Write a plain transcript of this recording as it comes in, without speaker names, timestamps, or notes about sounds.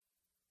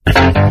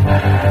You're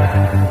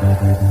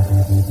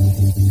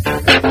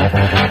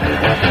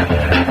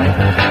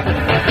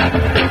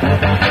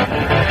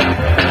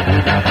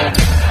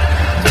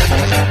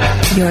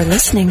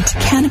listening to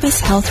Cannabis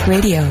Health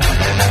Radio.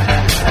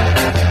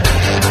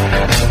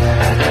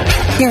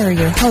 Here are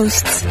your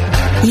hosts,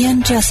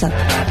 Ian Jessup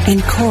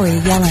and Corey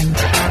Yelland.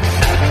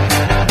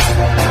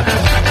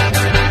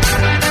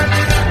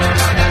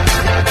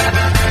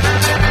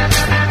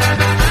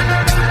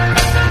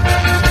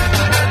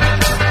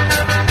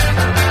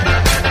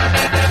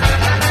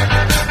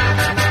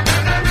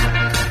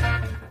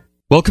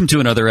 Welcome to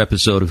another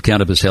episode of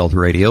Cannabis Health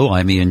Radio.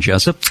 I'm Ian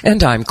Jessup.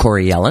 And I'm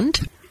Corey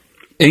Yelland.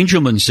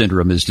 Angelman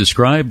syndrome is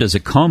described as a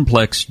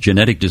complex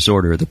genetic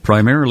disorder that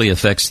primarily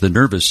affects the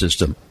nervous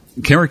system.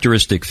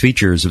 Characteristic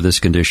features of this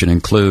condition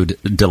include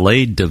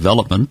delayed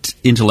development,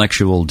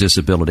 intellectual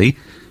disability,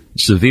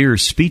 severe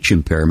speech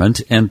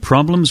impairment, and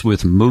problems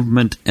with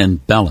movement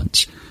and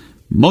balance.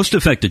 Most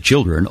affected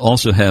children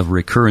also have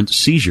recurrent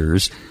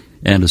seizures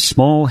and a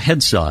small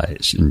head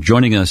size. And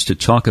joining us to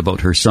talk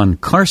about her son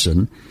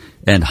Carson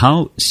and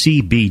how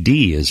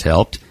CBD has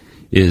helped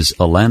is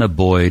Alana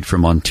Boyd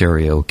from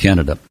Ontario,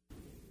 Canada.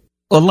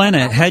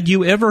 Alana, had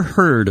you ever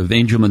heard of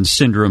Angelman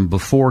syndrome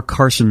before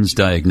Carson's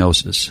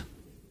diagnosis?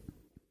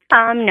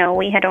 No,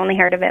 we had only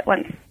heard of it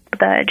once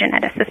the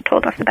geneticist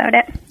told us about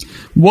it.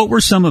 What were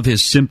some of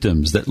his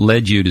symptoms that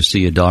led you to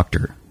see a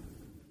doctor?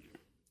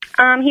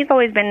 He's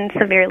always been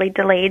severely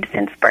delayed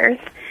since birth.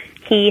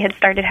 He had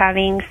started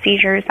having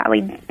seizures that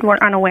we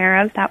were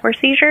unaware of that were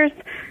seizures.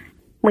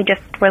 We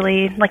just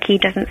really, he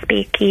doesn't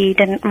speak. He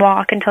didn't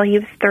walk until he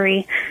was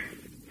 3.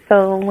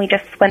 So we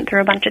just went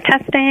through a bunch of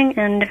testing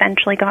and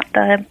eventually got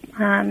the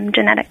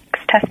genetics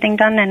testing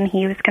done, and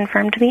he was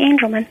confirmed to be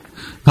Angelman.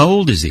 How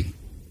old is he?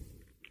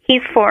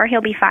 He's 4.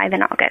 He'll be 5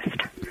 in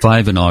August.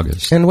 5 in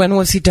August. And when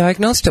was he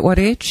diagnosed? At what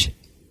age?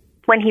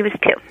 When he was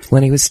 2.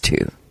 When he was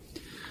 2.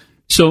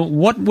 So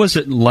what was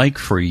it like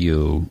for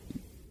you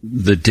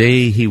the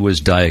day he was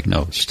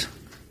diagnosed?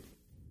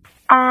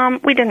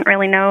 We didn't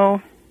really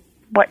know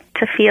what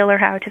to feel or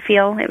how to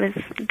feel. It was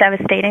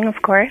devastating,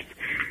 of course.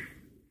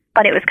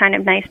 But it was kind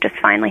of nice just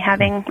finally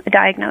having a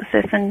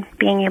diagnosis and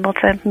being able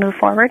to move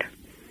forward.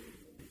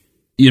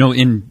 You know,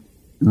 in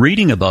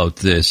reading about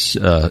this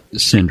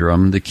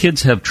syndrome, the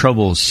kids have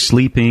trouble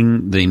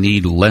sleeping, they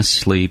need less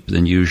sleep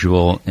than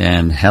usual,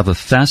 and have a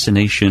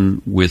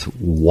fascination with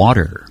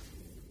water.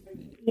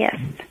 Yes.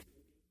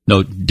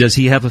 No, does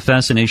he have a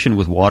fascination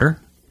with water?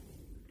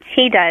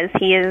 He does.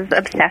 He is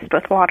obsessed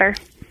with water.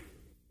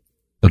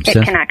 Obsessed?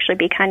 It can actually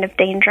be kind of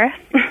dangerous.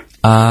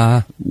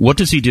 What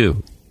does he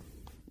do?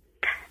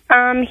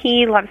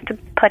 He loves to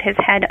put his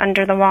head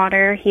under the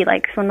water. He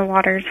likes when the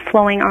water's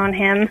flowing on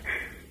him.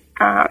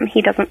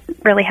 He doesn't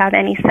really have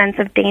any sense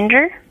of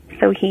danger,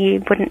 so he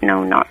wouldn't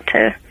know not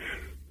to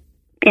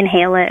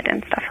inhale it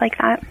and stuff like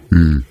that.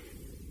 Mm.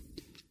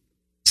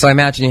 So I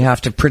imagine you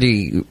have to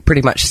pretty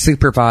much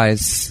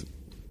supervise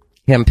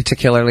him,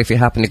 particularly if you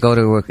happen to go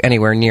to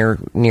anywhere near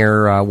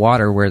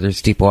water where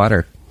there's deep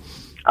water.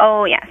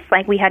 Oh, yes.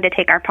 We had to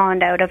take our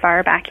pond out of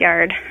our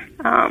backyard.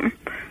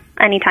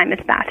 Anytime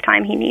it's bath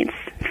time, he needs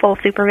full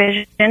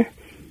supervision.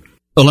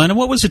 Alana,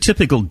 what was a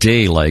typical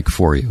day like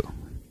for you?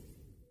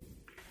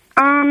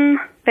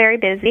 Very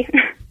busy.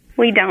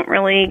 We don't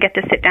really get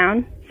to sit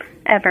down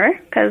ever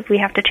because we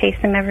have to chase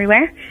him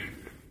everywhere.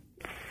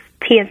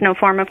 He has no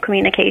form of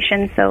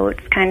communication, so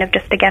it's kind of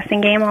just a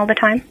guessing game all the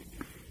time.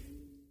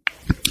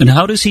 And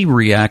how does he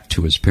react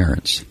to his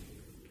parents?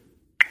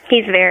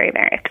 He's very,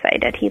 very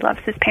excited. He loves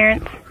his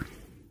parents.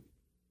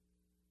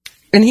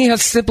 And he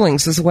has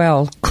siblings as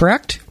well,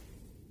 correct?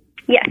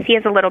 Yes, he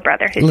has a little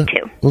brother who's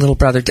 2. Little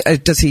brother.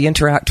 Does he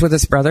interact with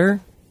his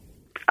brother?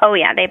 Oh,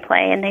 yeah, they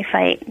play and they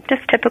fight.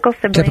 Just typical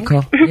siblings.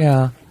 Typical,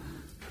 yeah.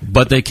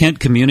 But they can't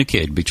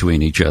communicate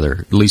between each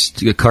other. At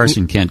least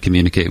Carson can't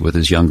communicate with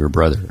his younger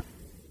brother.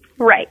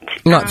 Right.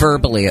 Not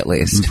verbally, at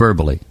least.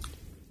 Verbally.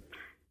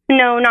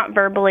 No, not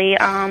verbally.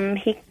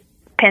 He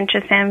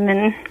pinches him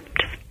and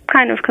just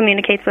kind of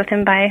communicates with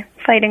him by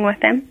fighting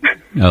with him.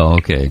 Oh,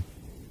 okay.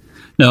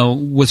 Now,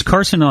 was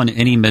Carson on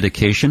any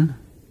medication?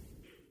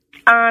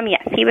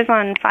 Yes, he was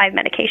on 5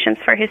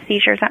 medications for his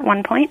seizures at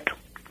one point.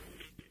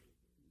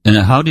 And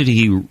how did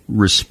he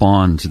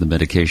respond to the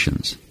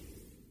medications?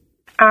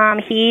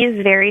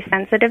 He's very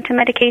sensitive to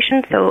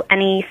medication, so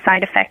any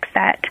side effects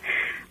that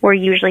were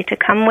usually to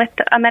come with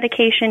a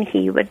medication,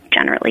 he would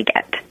generally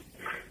get.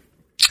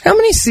 How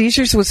many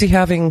seizures was he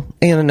having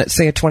in,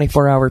 say, a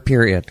 24-hour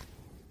period?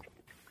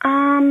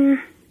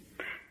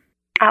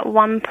 At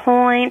one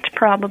point,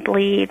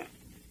 probably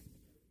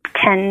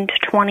 10 to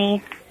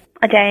 20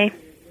 a day,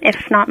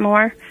 if not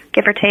more,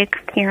 give or take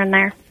here and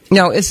there.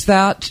 Now, is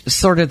that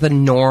sort of the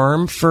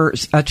norm for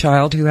a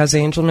child who has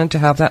Angelman to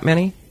have that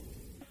many?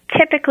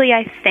 Typically,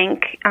 I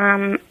think,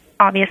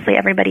 obviously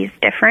everybody's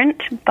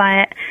different,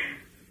 but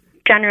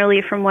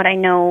generally from what I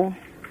know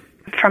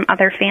from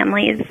other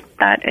families,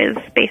 that is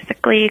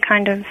basically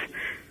kind of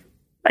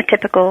a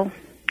typical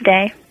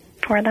day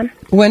for them.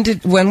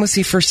 When was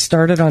he first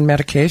started on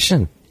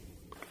medication?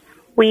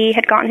 We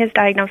had gotten his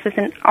diagnosis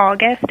in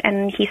August,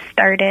 and he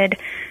started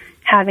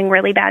having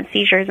really bad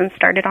seizures and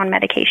started on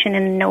medication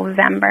in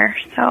November.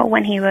 So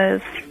when he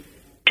was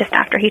just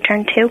after he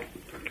turned 2.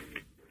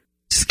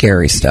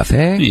 Scary stuff,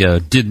 eh? Yeah.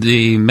 Did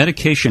the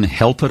medication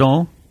help at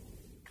all?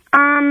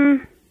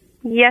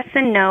 Yes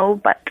and no,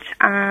 but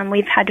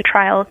we've had to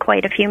trial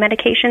quite a few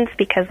medications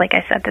because, like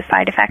I said, the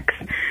side effects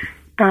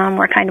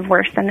were kind of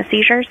worse than the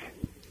seizures.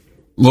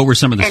 What were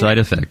some of the side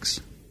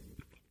effects?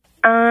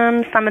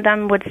 Some of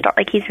them would start,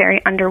 like, he's very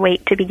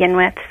underweight to begin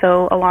with,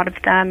 so a lot of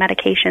the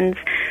medications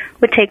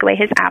would take away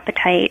his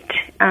appetite.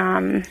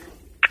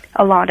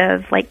 A lot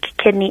of, like,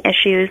 kidney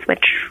issues,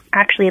 which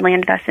actually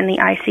landed us in the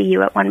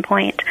ICU at one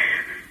point.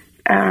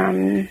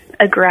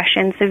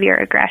 Aggression, severe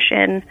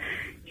aggression.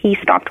 He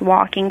stopped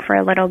walking for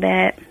a little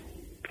bit.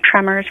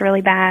 Tremors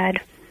really bad.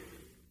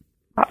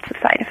 Lots of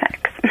side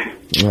effects.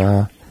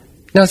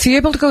 Now, is he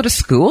able to go to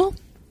school?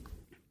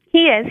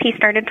 He is. He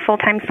started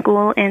full-time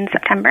school in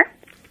September.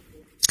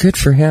 Good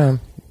for him.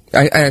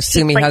 I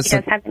assume he has...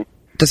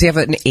 Does he have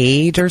an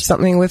aide or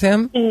something with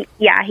him?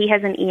 Yeah, he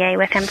has an EA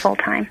with him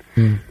full-time.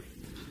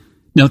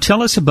 Now,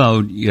 tell us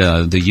about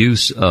the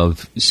use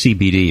of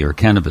CBD or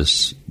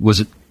cannabis. Was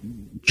it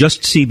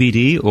just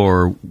CBD,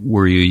 or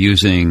were you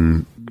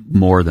using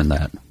more than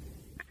that?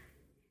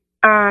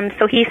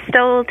 So he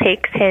still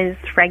takes his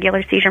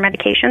regular seizure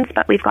medications,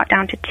 but we've got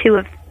down to 2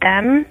 of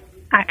them.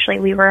 Actually,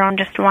 we were on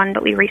just 1,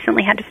 but we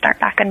recently had to start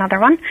back another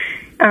one.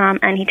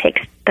 And he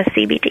takes the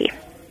CBD.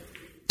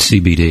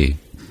 CBD.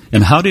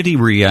 And how did he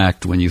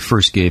react when you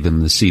first gave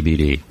him the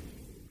CBD?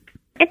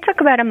 It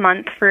took about a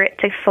month for it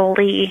to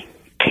fully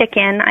kick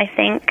in, I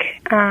think.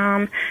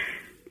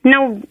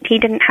 No, he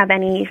didn't have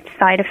any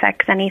side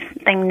effects,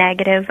 anything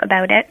negative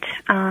about it.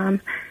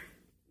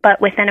 But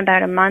within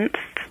about a month,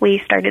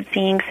 we started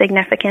seeing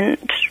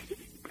significant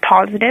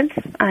positives.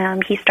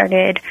 He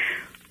started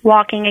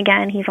walking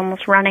again. He's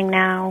almost running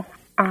now.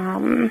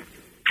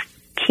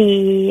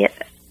 He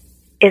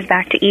is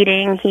back to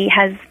eating. He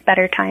has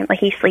better time. Like,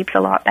 he sleeps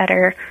a lot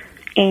better.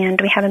 And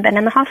we haven't been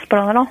in the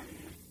hospital at all.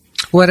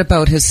 What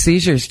about his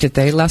seizures? Did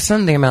they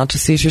lessen, the amount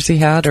of seizures he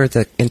had or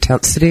the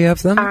intensity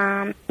of them?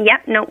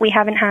 Yep, no, we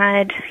haven't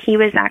had. He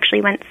went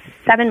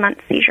 7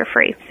 months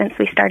seizure-free since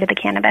we started the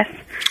cannabis.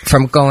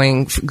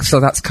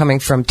 So that's coming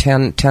from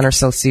 10 or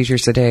so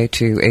seizures a day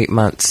to 8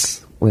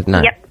 months with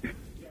none? Yep.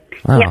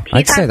 Wow, yep.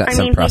 I'd say that's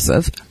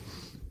impressive.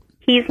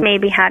 He's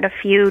maybe had a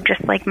few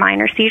just like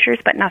minor seizures,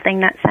 but nothing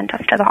that sent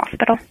us to the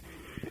hospital.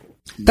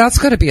 That's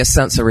got to be a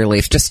sense of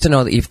relief, just to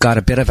know that you've got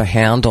a bit of a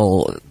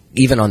handle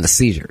even on the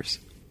seizures.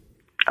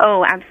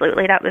 Oh,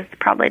 absolutely. That was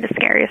probably the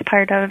scariest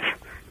part of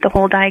the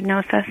whole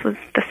diagnosis, was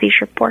the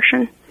seizure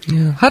portion.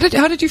 Yeah. How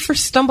did you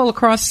first stumble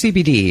across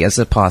CBD as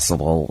a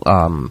possible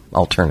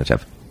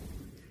alternative?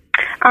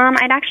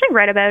 I'd actually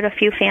read about a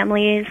few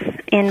families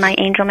in my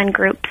Angelman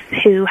groups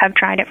who have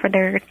tried it for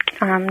their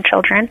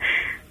children,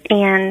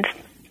 and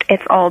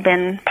it's all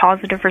been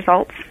positive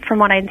results from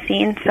what I'd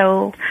seen.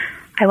 So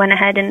I went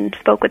ahead and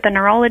spoke with the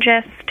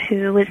neurologist,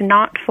 who was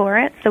not for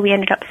it, so we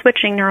ended up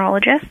switching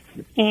neurologists,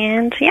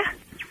 and yeah.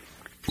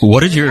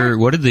 What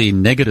did the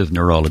negative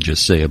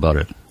neurologist say about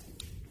it?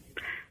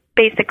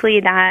 Basically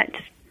that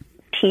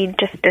he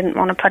just didn't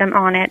want to put him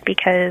on it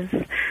because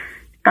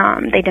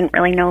they didn't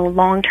really know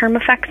long-term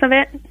effects of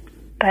it.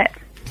 But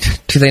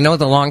do they know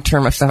the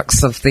long-term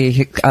effects of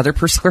the other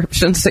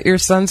prescriptions that your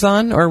son's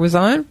on or was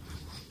on?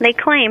 They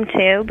claim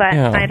to, but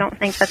yeah. I don't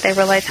think that they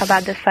realize how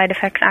bad the side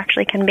effects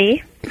actually can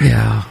be.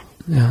 Yeah.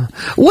 Yeah.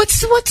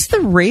 What's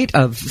the rate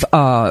of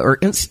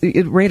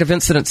rate of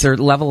incidence or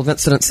level of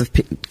incidence of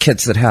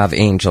kids that have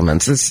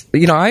Angelman's?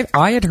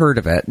 I had heard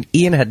of it.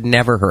 Ian had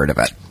never heard of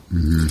it.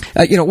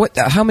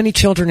 Mm-hmm. How many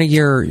children a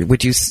year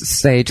would you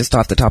say, just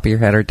off the top of your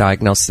head, are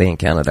diagnosed, say, in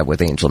Canada with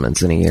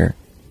Angelman's in a year?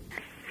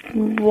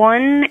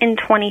 1 in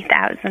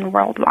 20,000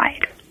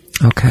 worldwide.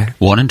 Okay.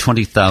 1 in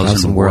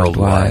 20,000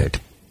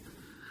 worldwide.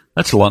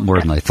 That's a lot more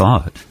than I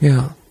thought.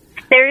 Yeah.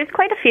 There is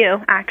quite a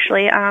few,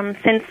 actually.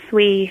 Since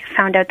we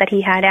found out that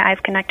he had it,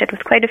 I've connected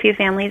with quite a few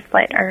families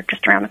that are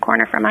just around the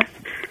corner from us.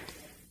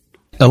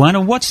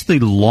 Alana, what's the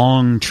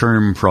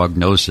long-term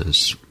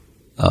prognosis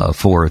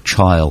for a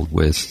child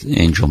with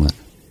Angelman?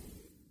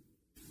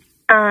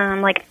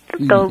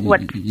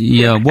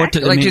 Yeah.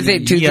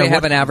 Do they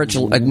have an average,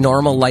 a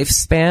normal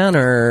lifespan,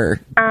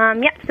 or?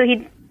 Yeah. So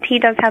he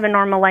does have a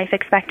normal life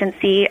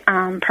expectancy,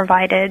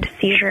 provided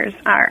seizures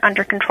are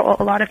under control.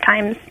 A lot of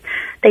times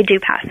they do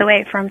pass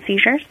away from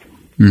seizures.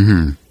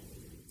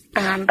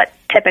 Mm-hmm. But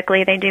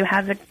typically they do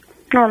have a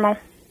normal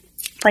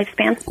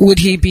lifespan. Would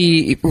he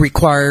be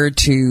required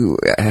to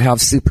have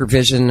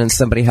supervision and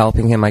somebody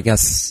helping him, I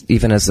guess,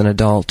 even as an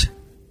adult?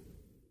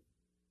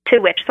 To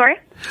which, sorry?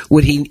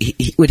 Would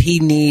he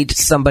need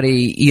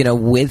somebody,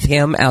 with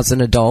him as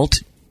an adult?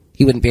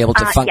 He wouldn't be able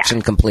to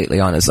function completely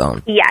on his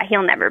own. Yeah,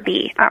 he'll never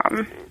be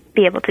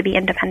able to be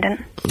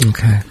independent.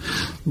 Okay.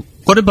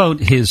 What about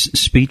his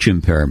speech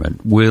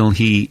impairment? Will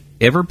he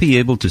ever be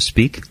able to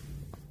speak?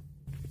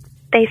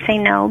 they say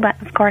no,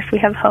 but of course we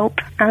have hope.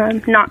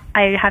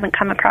 I haven't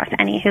come across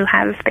any who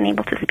have been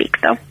able to speak,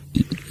 though.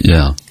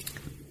 Yeah.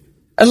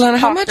 Alana,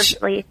 how much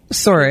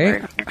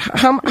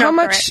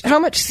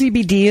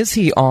CBD is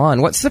he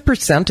on? What's the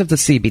percent of the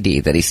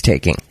CBD that he's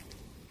taking?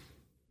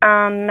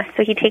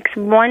 So he takes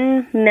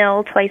 1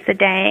 ml twice a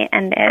day,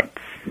 and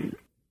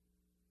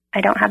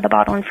I don't have the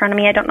bottle in front of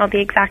me. I don't know the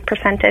exact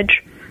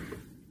percentage.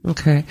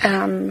 Okay.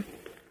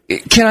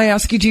 Can I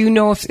ask you, do you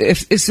know if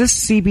is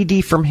this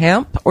CBD from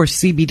hemp or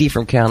CBD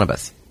from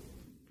cannabis?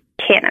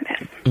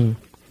 Cannabis. Mm.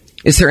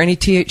 Is there any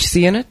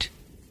THC in it?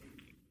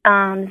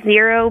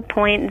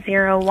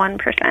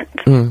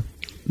 0.01%.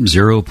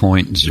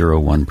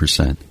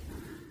 0.01%.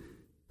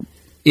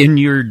 In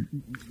your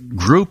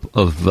group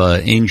of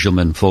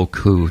Angelman folk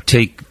who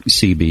take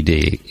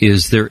CBD,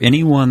 is there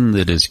anyone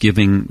that is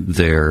giving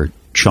their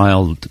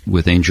child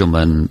with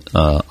Angelman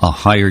a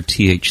higher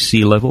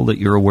THC level that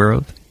you're aware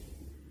of?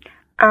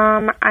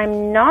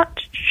 I'm not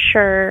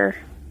sure.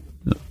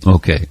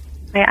 Okay.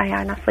 I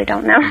honestly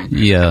don't know.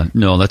 Yeah,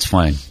 no, that's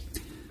fine.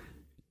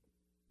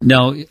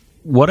 Now,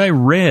 what I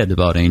read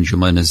about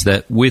Angelman is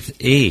that with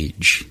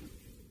age,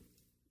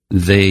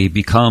 they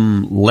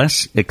become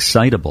less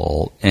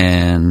excitable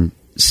and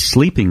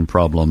sleeping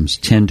problems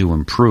tend to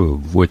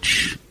improve,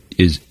 which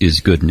is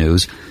good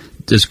news.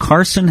 Does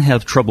Carson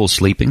have trouble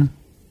sleeping?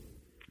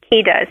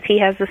 He does. He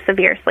has a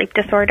severe sleep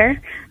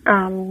disorder.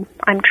 I'm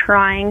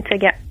trying to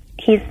get...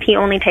 He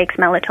only takes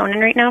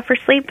melatonin right now for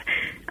sleep,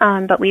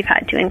 but we've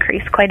had to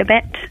increase quite a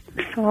bit.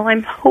 So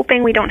I'm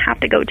hoping we don't have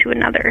to go to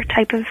another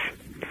type of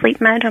sleep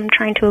med. I'm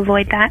trying to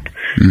avoid that.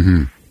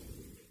 Mm-hmm.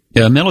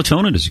 Yeah,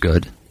 melatonin is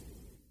good.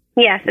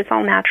 Yes, it's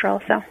all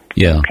natural, so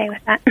yeah. I'm okay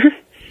with that.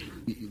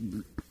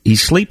 He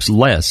sleeps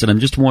less, and I'm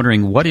just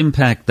wondering what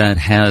impact that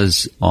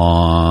has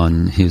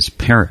on his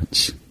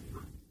parents.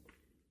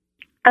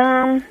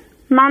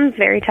 Mom's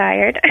very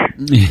tired.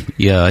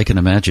 Yeah, I can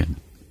imagine.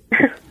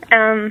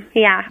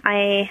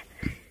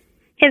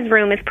 His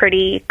room is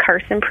pretty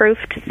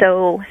Carson-proofed,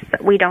 so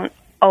we don't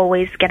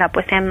always get up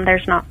with him.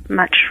 There's not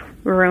much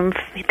room.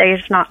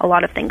 There's not a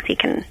lot of things he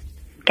can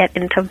get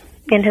into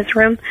in his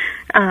room.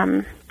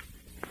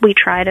 We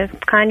try to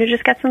kind of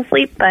just get some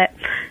sleep, but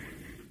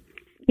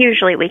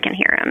usually we can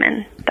hear him,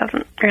 and it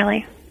doesn't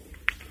really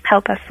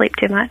help us sleep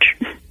too much.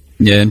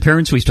 Yeah, and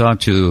parents we talk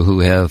to who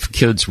have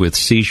kids with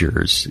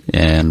seizures,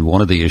 and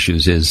one of the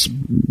issues is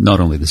not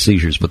only the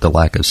seizures but the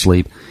lack of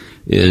sleep,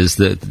 is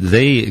that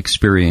they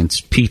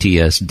experience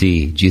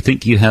PTSD. Do you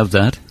think you have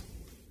that?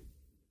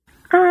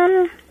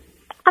 I'm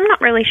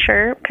not really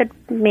sure. Could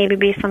maybe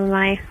be some of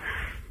my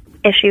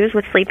issues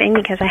with sleeping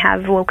because I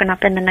have woken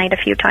up in the night a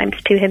few times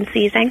to him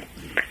seizing.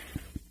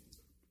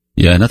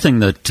 Yeah, nothing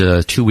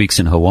that 2 weeks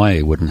in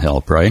Hawaii wouldn't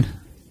help, right?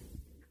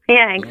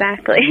 Yeah,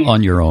 exactly.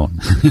 On your own.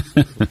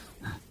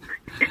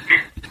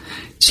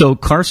 So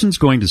Carson's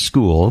going to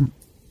school.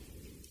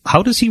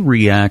 How does he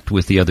react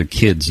with the other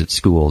kids at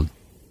school?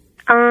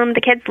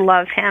 The kids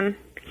love him.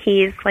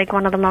 He's like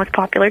one of the most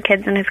popular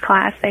kids in his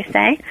class, they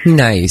say.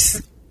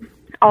 Nice.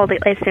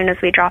 As soon as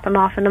we drop him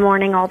off in the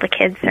morning, all the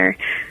kids are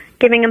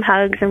giving him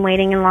hugs and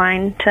waiting in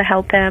line to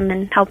help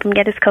him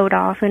get his coat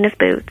off and his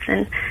boots.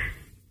 And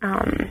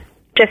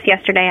just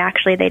yesterday,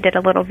 actually, they did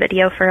a little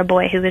video for a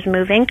boy who was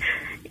moving,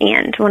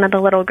 and one of the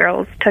little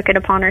girls took it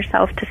upon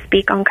herself to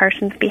speak on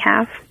Carson's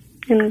behalf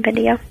in the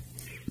video.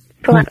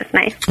 So that was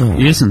nice. Oh.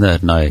 Isn't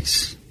that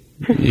nice?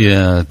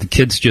 Yeah, the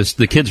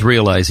kids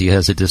realize he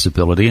has a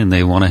disability and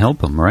they want to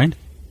help him, right?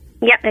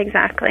 Yep,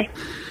 exactly.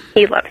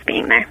 He loves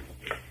being there.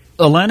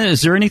 Alana,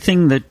 is there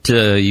anything that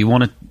you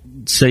want to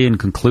say in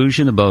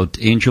conclusion about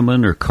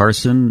Angelman or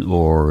Carson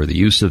or the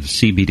use of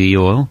CBD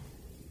oil?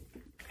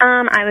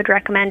 I would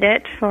recommend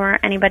it for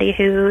anybody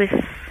who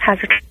has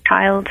a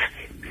child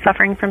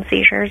suffering from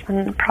seizures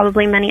and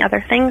probably many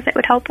other things it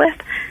would help with.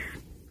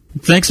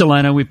 Thanks,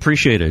 Alana. We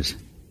appreciate it.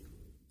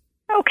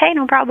 Okay,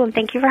 no problem.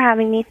 Thank you for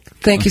having me.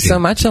 Thank you so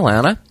much,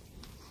 Alana.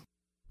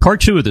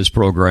 Part 2 of this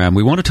program,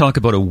 we want to talk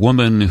about a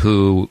woman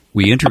who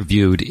we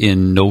interviewed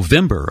in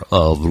November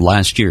of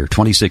last year,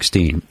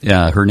 2016.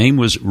 Her name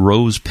was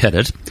Rose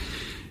Pettit.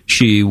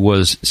 She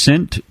was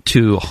sent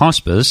to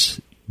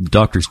hospice.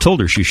 Doctors told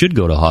her she should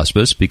go to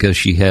hospice because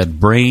she had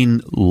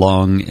brain,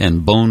 lung,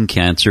 and bone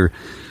cancer.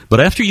 But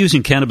after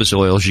using cannabis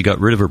oil, she got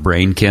rid of her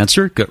brain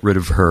cancer, got rid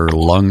of her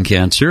lung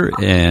cancer,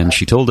 and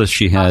she told us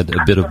she had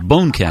a bit of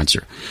bone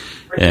cancer.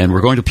 And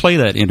we're going to play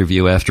that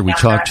interview after we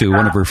talk to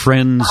one of her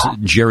friends,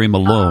 Jerry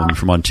Malone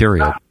from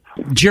Ontario.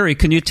 Jerry,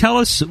 can you tell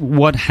us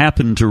what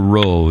happened to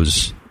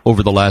Rose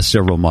over the last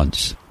several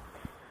months?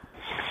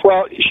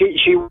 Well,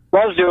 she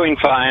was doing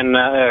fine.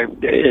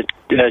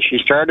 She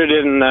started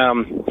in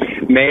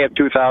May of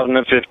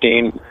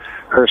 2015.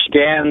 Her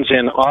scans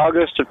in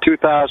August of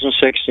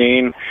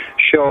 2016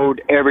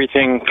 showed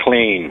everything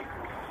clean.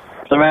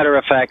 As a matter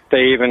of fact,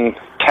 they even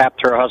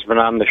tapped her husband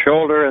on the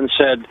shoulder and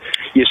said,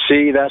 "You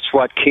see, that's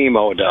what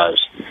chemo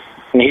does."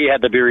 And he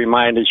had to be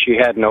reminded she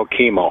had no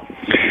chemo.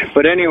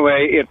 But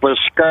anyway, it was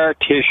scar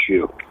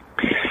tissue.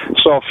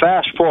 So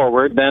fast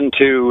forward then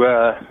to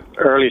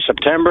early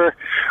September,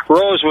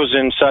 Rose was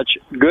in such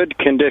good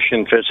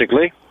condition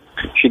physically,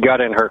 she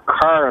got in her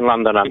car in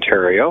London,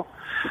 Ontario,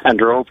 and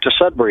drove to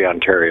Sudbury,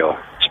 Ontario.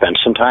 Spent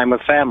some time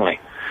with family.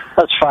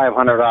 That's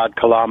 500-odd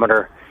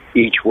kilometer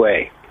each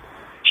way.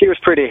 She was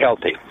pretty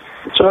healthy.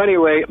 So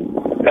anyway,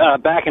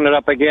 backing it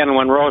up again,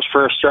 when Rose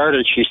first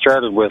started, she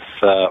started with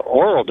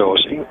oral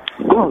dosing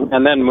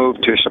and then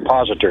moved to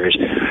suppositories.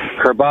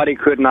 Her body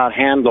could not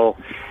handle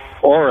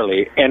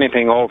orally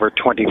anything over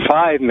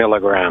 25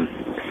 milligram.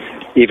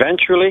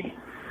 Eventually,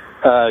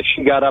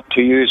 she got up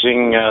to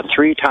using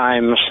 3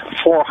 times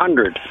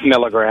 400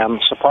 milligram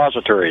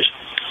suppositories.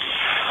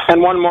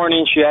 And one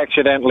morning she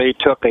accidentally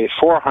took a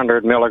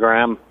 400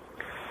 milligram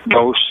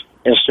dose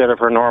instead of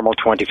her normal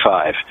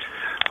 25.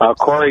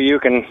 Corey, you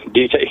can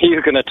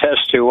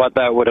attest to what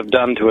that would have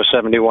done to a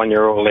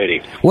 71-year-old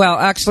lady. Well,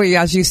 actually,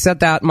 as you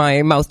said that,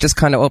 my mouth just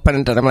kind of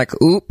opened, and I'm like,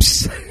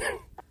 oops.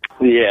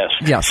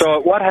 Yes.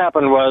 So what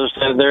happened was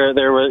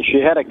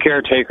she had a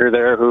caretaker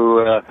there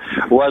who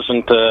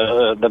wasn't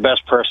the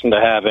best person to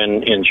have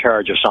in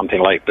charge of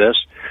something like this,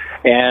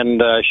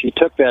 and she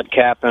took that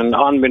cap, and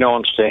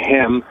unbeknownst to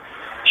him,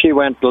 she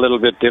went a little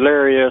bit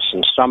delirious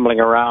and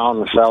stumbling around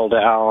and fell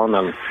down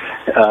and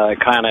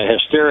kind of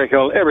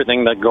hysterical,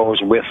 everything that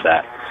goes with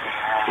that.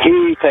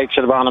 He takes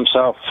it upon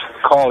himself,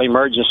 call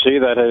emergency,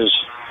 that his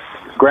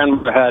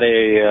grandmother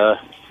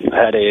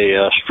had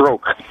a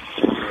stroke.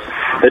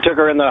 They took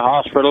her in the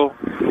hospital.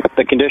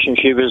 The condition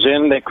she was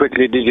in, they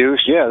quickly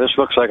deduced, this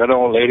looks like an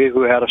old lady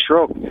who had a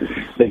stroke.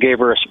 They gave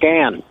her a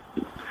scan.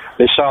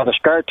 They saw the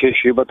scar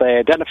tissue, but they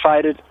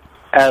identified it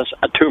as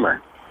a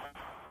tumor.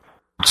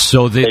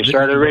 So they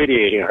started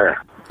radiating her.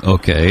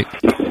 Okay.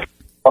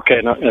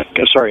 Okay, no,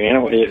 sorry,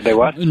 they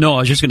what? No, I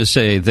was just going to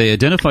say, they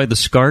identified the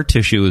scar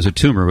tissue as a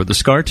tumor, but the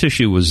scar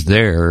tissue was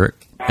there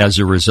as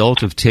a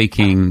result of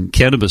taking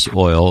cannabis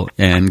oil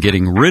and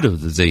getting rid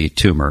of the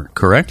tumor,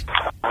 correct?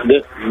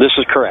 This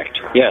is correct,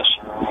 yes.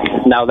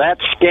 Now that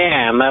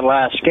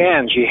last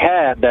scan she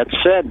had that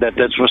said that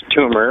this was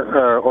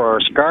tumor or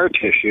scar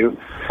tissue,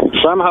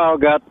 somehow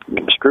got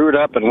screwed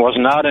up and was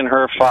not in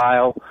her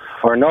file,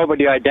 or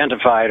nobody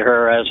identified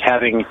her as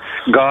having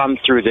gone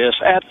through this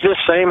at this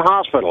same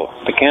hospital.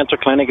 The cancer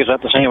clinic is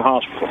at the same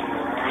hospital.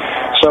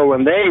 So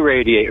when they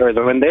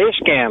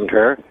scanned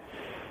her,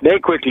 they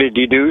quickly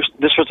deduced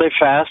this was a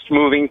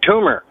fast-moving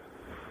tumor,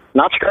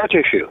 not scar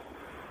tissue.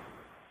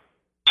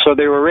 So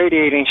they were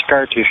radiating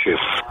scar tissue.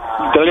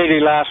 The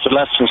lady lasted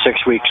less than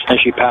 6 weeks, and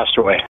she passed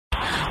away.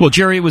 Well,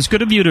 Jerry, it was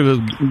good of you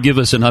to give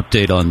us an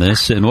update on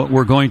this, and what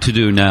we're going to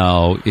do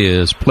now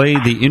is play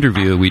the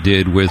interview we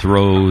did with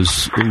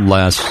Rose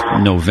last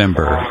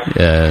November,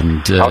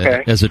 and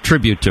as a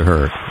tribute to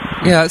her.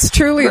 Yeah, it's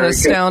truly an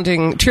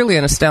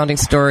astounding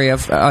story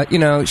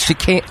of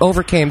she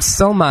overcame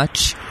so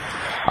much,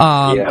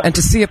 and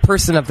to see a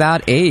person of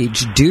that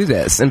age do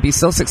this and be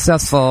so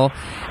successful,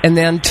 and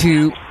then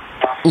to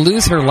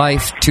lose her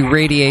life to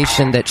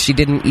radiation that she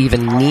didn't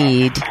even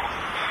need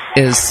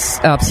is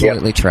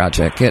absolutely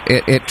tragic.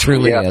 It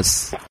truly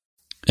is.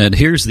 And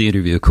here's the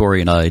interview Corey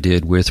and I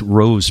did with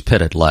Rose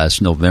Pettit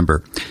last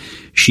November.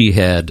 She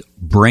had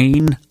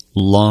brain,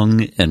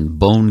 lung, and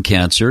bone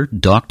cancer.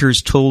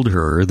 Doctors told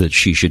her that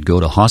she should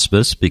go to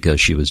hospice because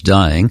she was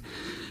dying.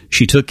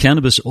 She took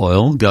cannabis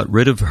oil, got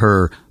rid of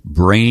her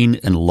brain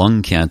and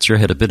lung cancer,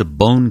 had a bit of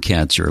bone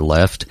cancer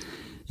left,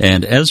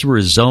 and as a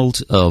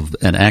result of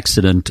an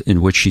accident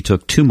in which she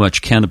took too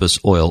much cannabis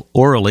oil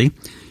orally,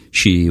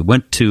 she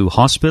went to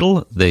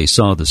hospital. They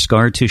saw the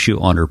scar tissue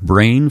on her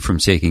brain from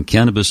taking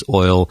cannabis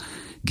oil,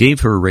 gave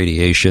her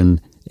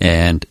radiation,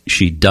 and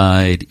she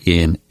died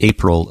in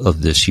April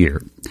of this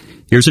year.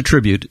 Here's a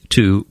tribute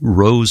to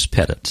Rose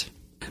Pettit.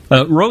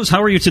 Rose,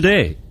 how are you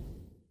today?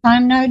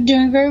 I'm not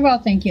doing very well,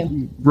 thank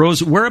you.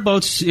 Rose,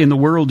 whereabouts in the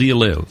world do you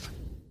live?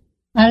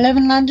 I live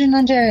in London,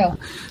 Ontario.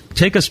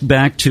 Take us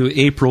back to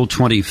April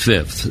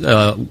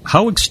 25th.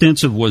 How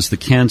extensive was the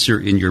cancer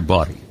in your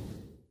body?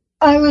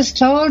 I was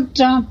told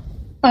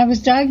I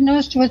was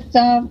diagnosed with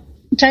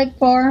type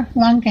 4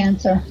 lung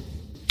cancer.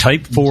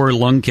 Type 4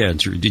 lung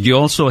cancer. Did you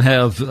also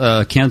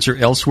have cancer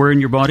elsewhere in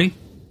your body?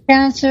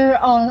 Cancer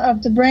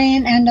of the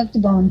brain and of the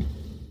bone.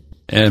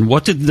 And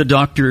what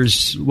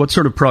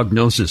sort of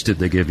prognosis did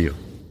they give you?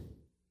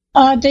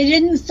 They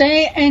didn't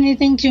say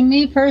anything to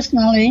me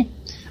personally.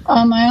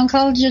 My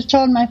oncologist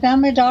told my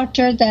family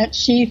doctor that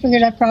she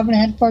figured I probably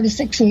had 4 to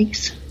 6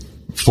 weeks.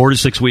 4 to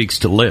 6 weeks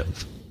to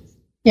live?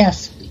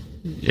 Yes.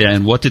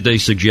 And what did they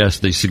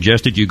suggest? They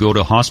suggested you go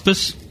to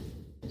hospice?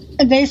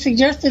 They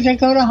suggested I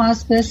go to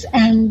hospice,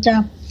 and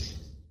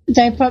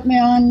they put me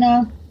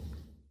on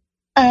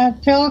a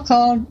pill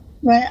called...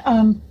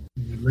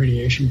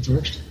 radiation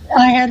first?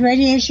 I had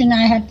radiation.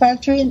 I had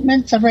 5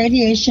 treatments of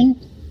radiation,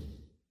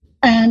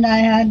 and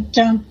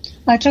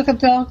I took a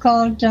pill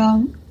called...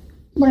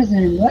 what is the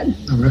name of it?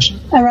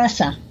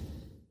 Aressa.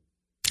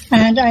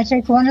 And I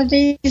take one of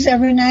these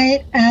every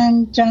night,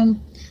 and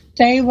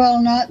they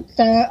will not...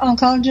 The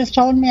oncologist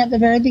told me at the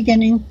very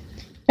beginning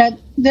that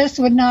this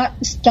would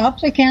not stop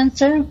the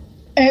cancer.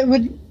 It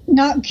would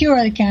not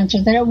cure the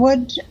cancer, that it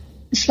would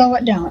slow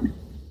it down.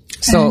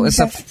 So it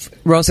was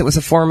Rose, it was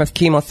a form of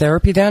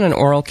chemotherapy then, an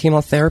oral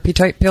chemotherapy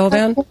type pill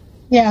then?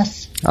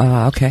 Yes.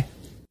 Okay.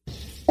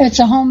 It's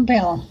a home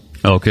pill.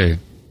 Okay.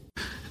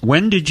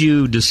 When did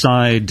you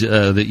decide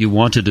that you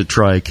wanted to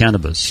try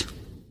cannabis?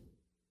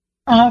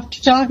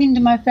 After talking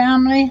to my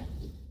family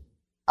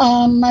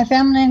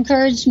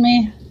encouraged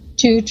me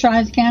to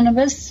try the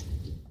cannabis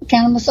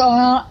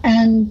oil,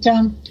 and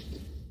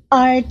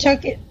I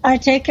take it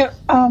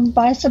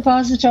by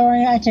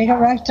suppository. I take it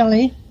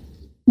rectally.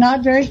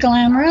 Not very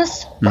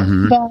glamorous, but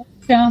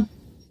it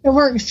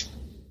works.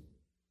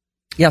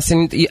 Yes,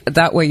 and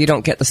that way you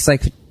don't get the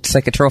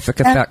psychotropic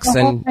effects,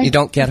 and you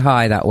don't get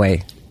high that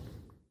way.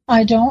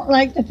 I don't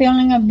like the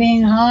feeling of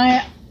being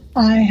high.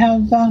 I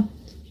have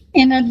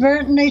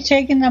inadvertently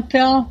taken a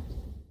pill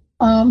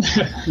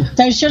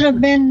that should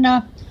have been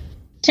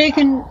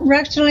taken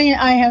rectally.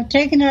 I have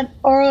taken it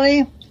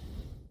orally.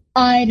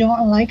 I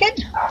don't like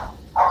it.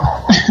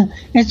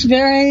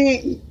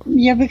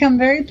 You become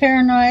very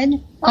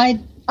paranoid.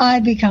 I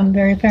become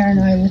very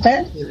paranoid with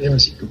it.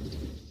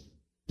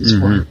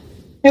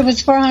 It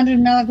was 400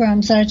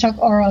 milligrams that I took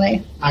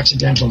orally.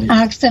 Accidentally.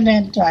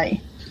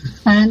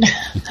 And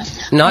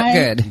Not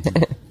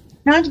good.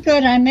 Not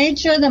good. I made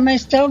sure that my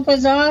stove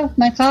was off,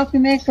 my coffee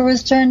maker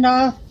was turned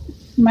off,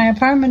 my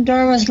apartment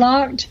door was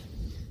locked,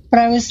 but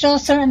I was still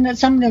certain that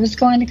somebody was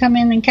going to come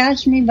in and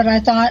catch me, but I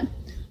thought,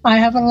 I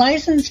have a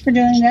license for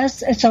doing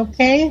this, it's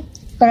okay.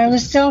 But I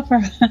was still,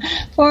 for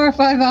 4 or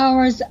 5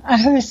 hours,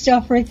 I was still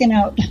freaking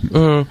out.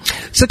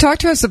 So talk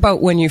to us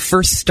about when you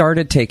first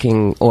started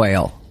taking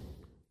oil.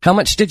 How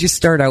much did you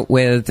start out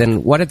with,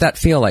 and what did that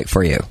feel like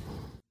for you?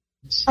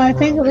 I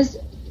think it was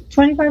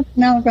 25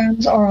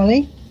 milligrams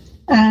orally,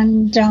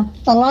 and a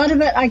lot of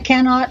it I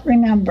cannot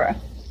remember.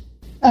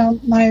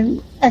 My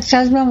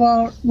ex-husband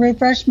will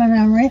refresh my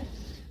memory,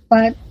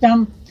 but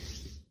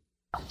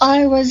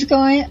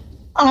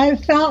I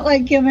felt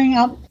like giving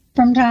up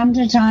from time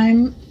to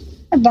time,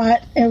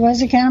 but it was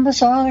the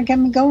cannabis oil that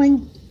kept me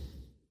going.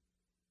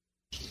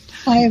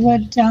 They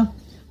would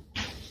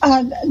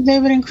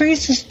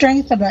increase the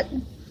strength of it,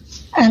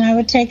 and I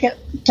would take it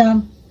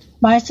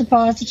by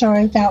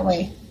suppository that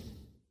way.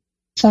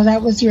 So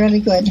that was really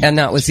good. And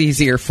that was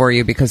easier for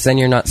you because then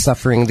you're not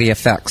suffering the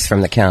effects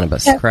from the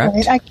cannabis, That's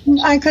correct? Right.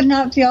 I could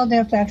not feel the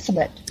effects of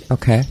it.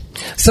 Okay.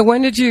 So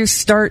when did you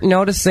start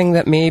noticing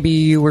that maybe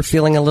you were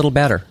feeling a little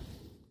better?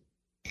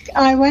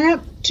 I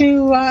went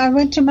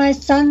to my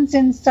son's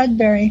in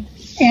Sudbury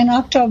in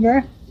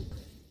October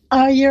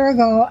a year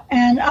ago,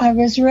 and I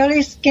was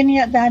really skinny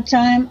at that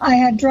time. I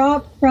had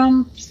dropped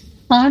from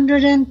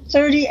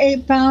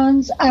 138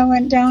 pounds. I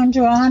went down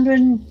to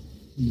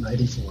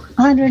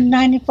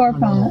 194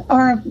 pounds.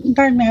 Or,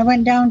 pardon me, I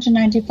went down to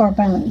 94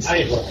 pounds.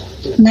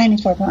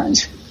 94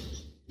 pounds.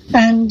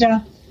 And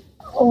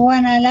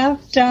when I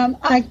left,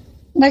 I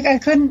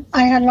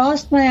had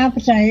lost my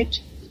appetite,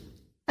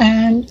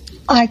 and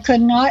I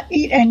could not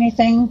eat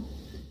anything.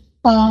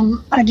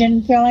 I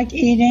didn't feel like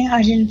eating.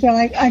 I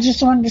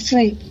just wanted to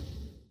sleep.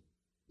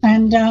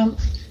 And I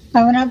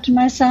went up to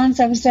my son's.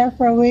 I was there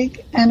for a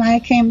week, and I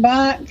came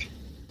back.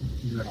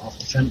 You got off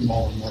the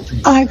fentanyl and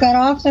morphine. I got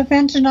off the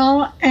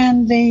fentanyl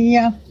and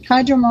the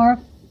hydromorph.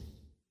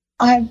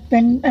 I've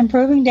been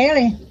improving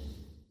daily.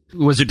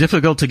 Was it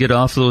difficult to get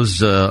off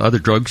those other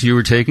drugs you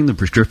were taking, the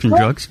prescription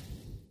drugs?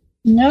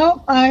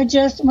 No,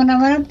 when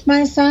I went up to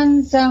my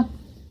son's, I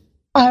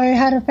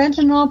had a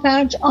fentanyl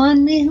patch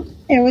on me.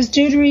 It was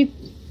due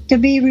to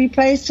be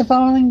replaced the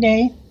following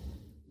day.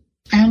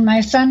 And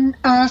my son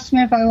asked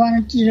me if I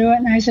wanted to do it,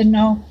 and I said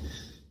no.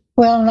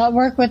 We'll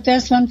work with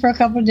this one for a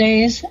couple of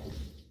days.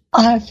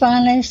 I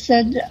finally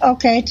said,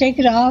 okay, take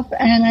it off,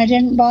 and I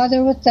didn't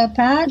bother with the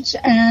patch,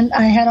 and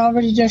I had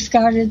already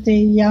discarded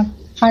the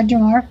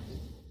hydromorph,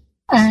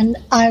 and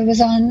I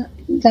was on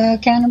the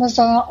cannabis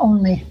oil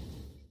only.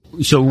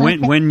 So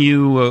when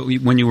you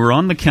were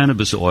on the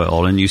cannabis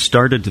oil and you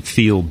started to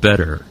feel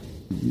better,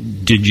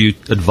 did you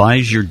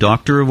advise your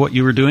doctor of what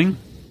you were doing?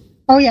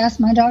 Oh yes,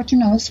 my doctor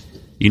knows.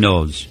 He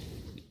knows,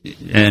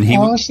 and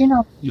she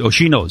knows. Oh,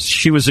 she knows.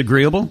 She was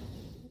agreeable?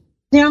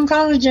 The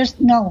oncologist,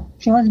 no,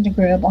 she wasn't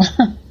agreeable.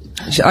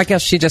 I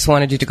guess she just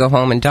wanted you to go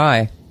home and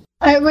die.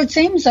 It would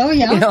seem so,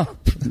 yeah.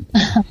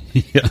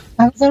 Yeah.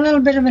 I was a little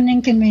bit of an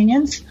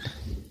inconvenience.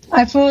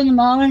 I fooled them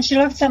all, and she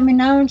looks at me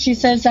now and she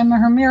says I'm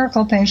her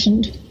miracle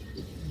patient.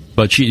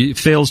 But she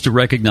fails to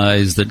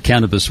recognize that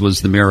cannabis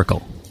was the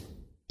miracle.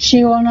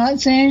 She will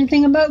not say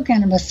anything about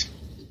cannabis.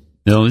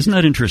 No, isn't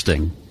that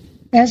interesting?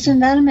 Isn't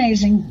that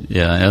amazing?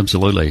 Yeah,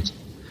 absolutely.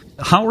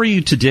 How are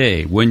you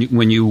today?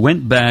 When you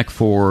went back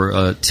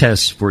for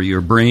tests for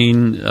your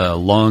brain,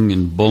 lung,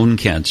 and bone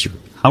cancer,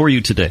 how are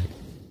you today?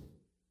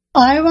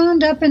 I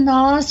wound up in the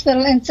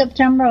hospital in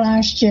September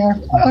last year,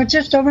 or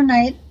just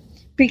overnight,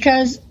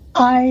 because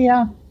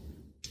at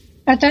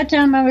that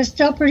time I was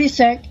still pretty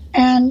sick,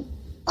 and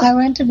I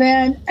went to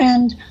bed,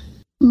 and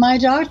my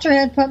doctor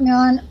had put me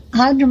on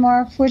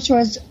hydromorph, which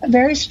was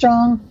very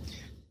strong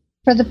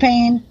for the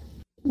pain.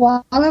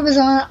 While I was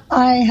on,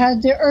 I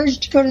had the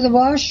urge to go to the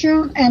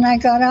washroom, and I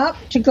got up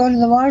to go to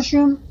the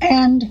washroom,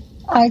 and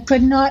I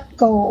could not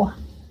go.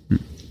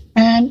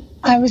 And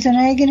I was in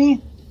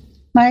agony.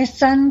 My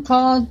son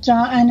called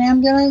an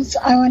ambulance.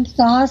 I went to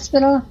the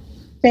hospital.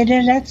 They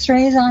did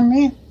x-rays on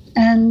me.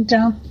 And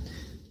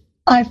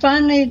I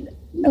finally,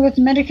 with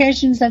the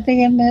medications that they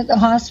gave me at the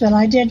hospital,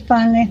 I did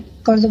finally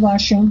go to the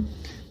washroom.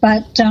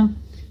 But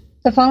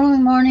the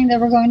following morning, they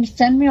were going to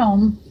send me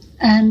home.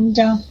 And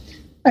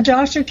a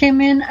doctor came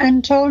in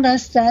and told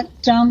us that,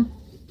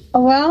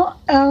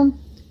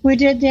 we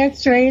did the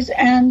x-rays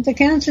and the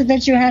cancer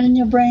that you had in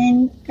your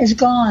brain is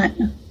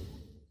gone.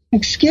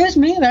 Excuse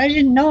me, but I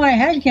didn't know I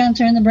had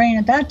cancer in the brain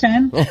at that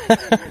time.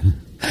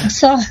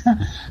 So,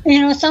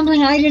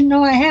 something I didn't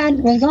know I had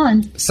was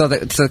gone. So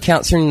the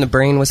cancer in the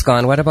brain was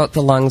gone. What about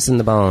the lungs and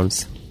the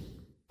bones?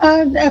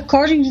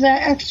 According to the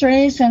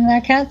x-rays and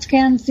the CAT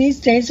scans these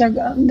days, they're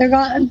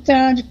gone.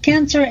 The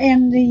cancer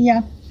in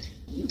the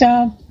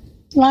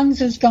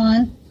lungs is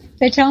gone.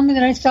 They tell me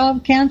that I still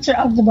have cancer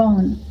of the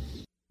bone.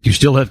 You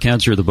still have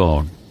cancer of the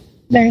bone?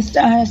 They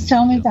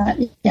tell me that,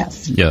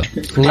 yes. Yeah.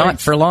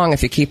 Not for long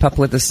if you keep up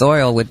with the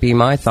soil, would be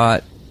my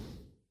thought.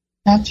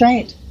 That's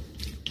right.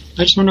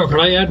 I just want to know, could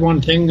I add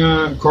one thing,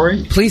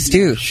 Corey? Please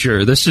do.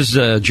 Sure. This is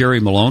Jerry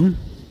Malone?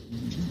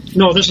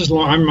 No,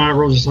 I'm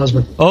Rose's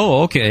husband.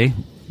 Oh, okay.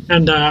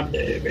 And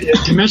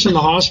to mention the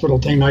hospital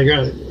thing,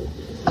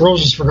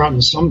 Rose has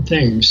forgotten some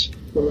things,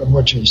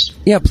 which is...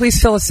 Yeah,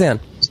 please fill us in.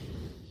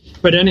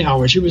 But anyhow,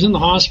 when she was in the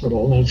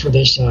hospital, and for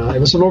this, it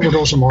was an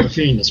overdose of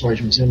morphine. That's why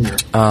she was in there.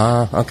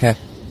 Okay.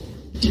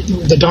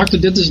 The doctor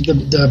did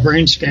the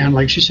brain scan,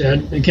 like she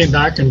said, and came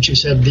back and she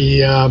said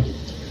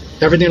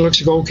everything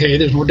looks okay.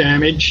 There's no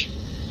damage.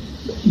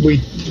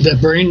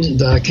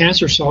 The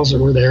cancer cells that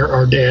were there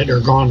are dead,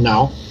 are gone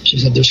now. She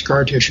said there's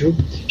scar tissue.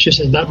 She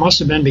said that must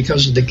have been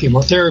because of the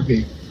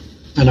chemotherapy.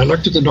 And I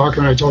looked at the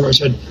doctor and I told her, I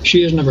said,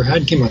 she has never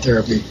had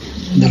chemotherapy.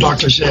 And the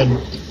doctor said,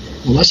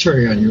 well, that's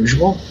very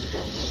unusual.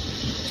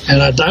 And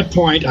at that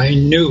point, I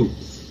knew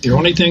the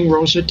only thing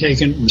Rose had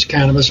taken was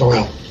cannabis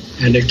oil,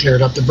 and it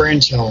cleared up the brain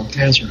cell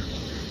cancer.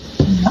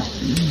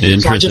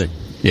 Interesting.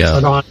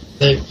 Yeah.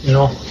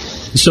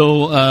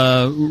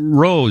 So,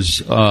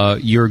 Rose,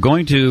 you're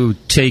going to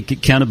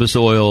take cannabis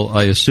oil,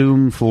 I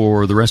assume,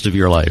 for the rest of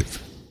your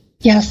life.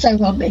 Yes, I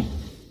will be.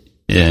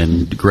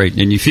 And great.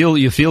 And you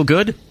feel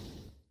good?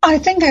 I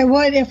think I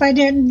would if I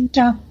didn't.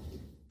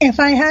 If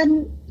I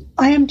hadn't,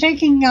 I am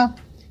taking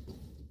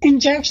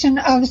injection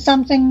of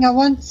something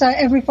once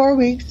every 4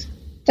 weeks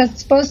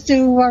that's supposed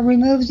to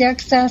remove the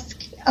excess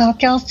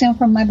calcium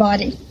from my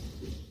body.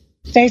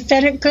 They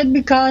said it could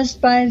be caused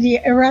by the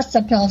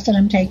Eresa pills that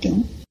I'm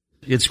taking.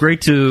 It's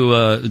great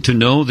to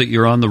know that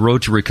you're on the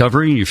road to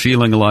recovery. You're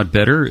feeling a lot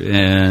better,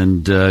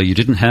 and you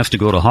didn't have to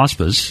go to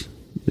hospice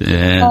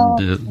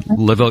and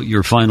live out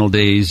your final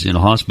days in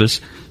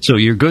hospice. So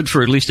you're good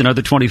for at least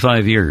another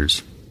 25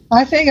 years.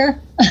 I figure.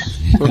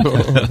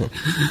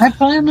 I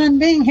plan on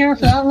being here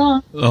for that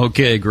long.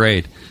 Okay,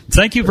 great.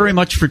 Thank you very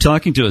much for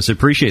talking to us. I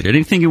appreciate it.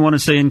 Anything you want to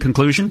say in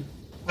conclusion?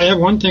 I have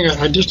one thing.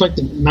 I'd just like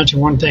to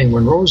mention one thing.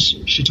 When Rose,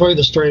 she told you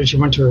the story, she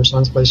went to her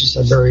son's place in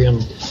Sudbury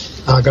and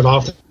got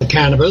off the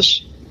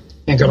cannabis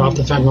and got off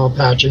the fentanyl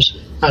patches.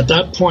 At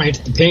that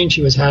point, the pain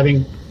she was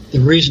having,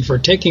 the reason for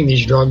taking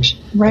these drugs,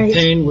 the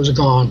pain was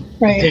gone.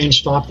 Right. The pain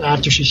stopped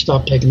after she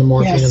stopped taking the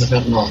morphine and the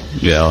fentanyl.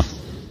 Yeah.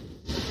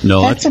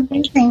 No, that's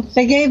amazing.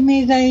 They gave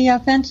me the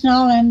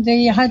fentanyl and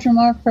the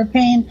hydromorph for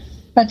pain,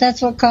 but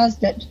that's what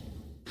caused it.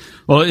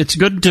 Well, it's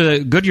good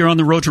you're on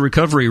the road to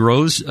recovery,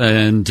 Rose,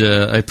 and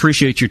I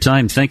appreciate your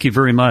time. Thank you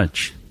very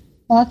much.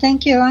 Well,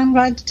 thank you. I'm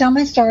glad to tell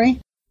my story.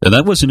 And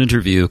that was an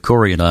interview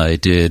Corey and I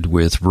did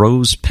with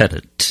Rose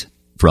Pettit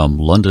from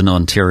London,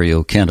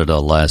 Ontario, Canada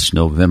last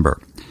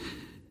November.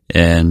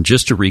 And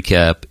just to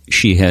recap,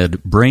 she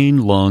had brain,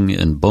 lung,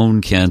 and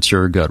bone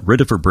cancer, got rid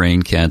of her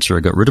brain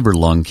cancer, got rid of her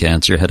lung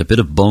cancer, had a bit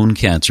of bone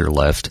cancer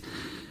left.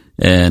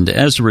 And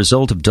as a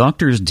result of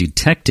doctors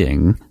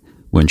detecting,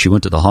 when she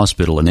went to the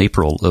hospital in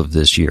April of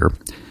this year,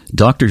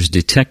 doctors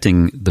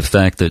detecting the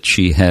fact that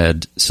she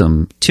had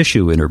some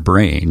tissue in her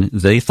brain,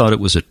 they thought it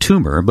was a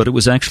tumor, but it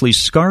was actually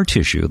scar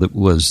tissue that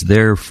was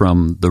there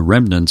from the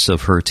remnants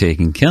of her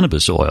taking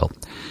cannabis oil.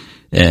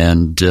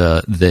 And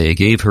they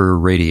gave her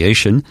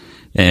radiation,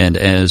 and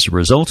as a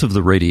result of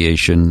the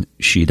radiation,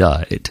 she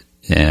died.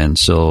 And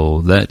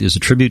so that is a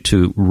tribute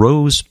to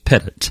Rose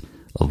Pettit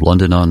of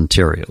London,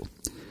 Ontario.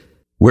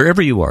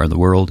 Wherever you are in the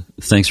world,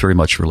 thanks very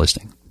much for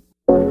listening.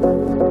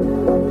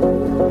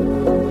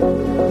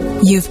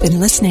 You've been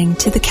listening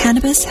to the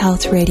Cannabis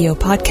Health Radio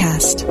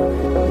podcast.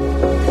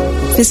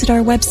 Visit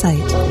our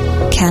website,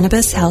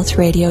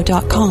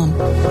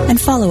 cannabishealthradio.com, and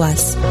follow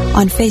us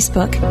on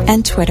Facebook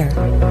and Twitter.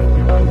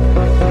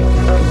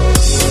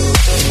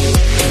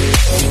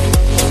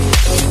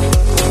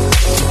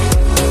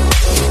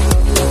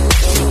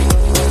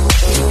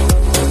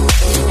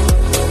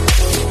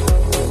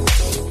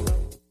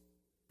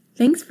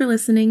 Thanks for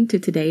listening to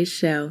today's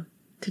show.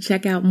 To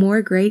check out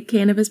more great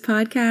cannabis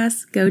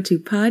podcasts, go to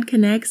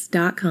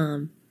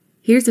podconnects.com.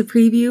 Here's a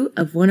preview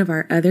of one of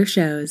our other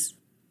shows.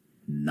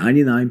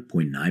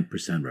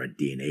 99.9% of our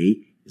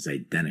DNA is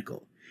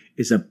identical.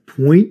 is a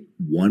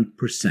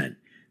 0.1%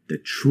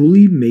 that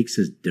truly makes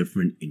us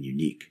different and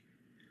unique.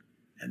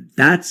 And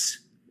that's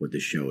what the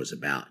show is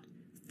about.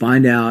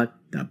 Find out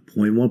that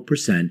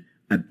 0.1%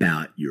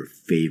 about your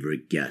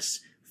favorite guests.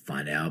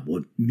 Find out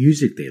what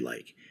music they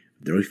like,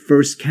 their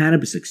first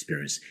cannabis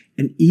experience,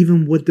 and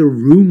even what their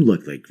room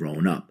looked like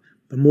growing up.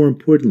 But more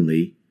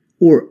importantly,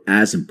 or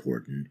as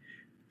important,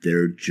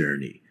 their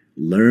journey.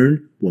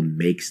 Learn what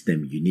makes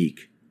them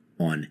unique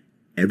on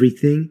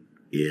Everything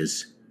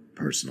is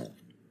Personal.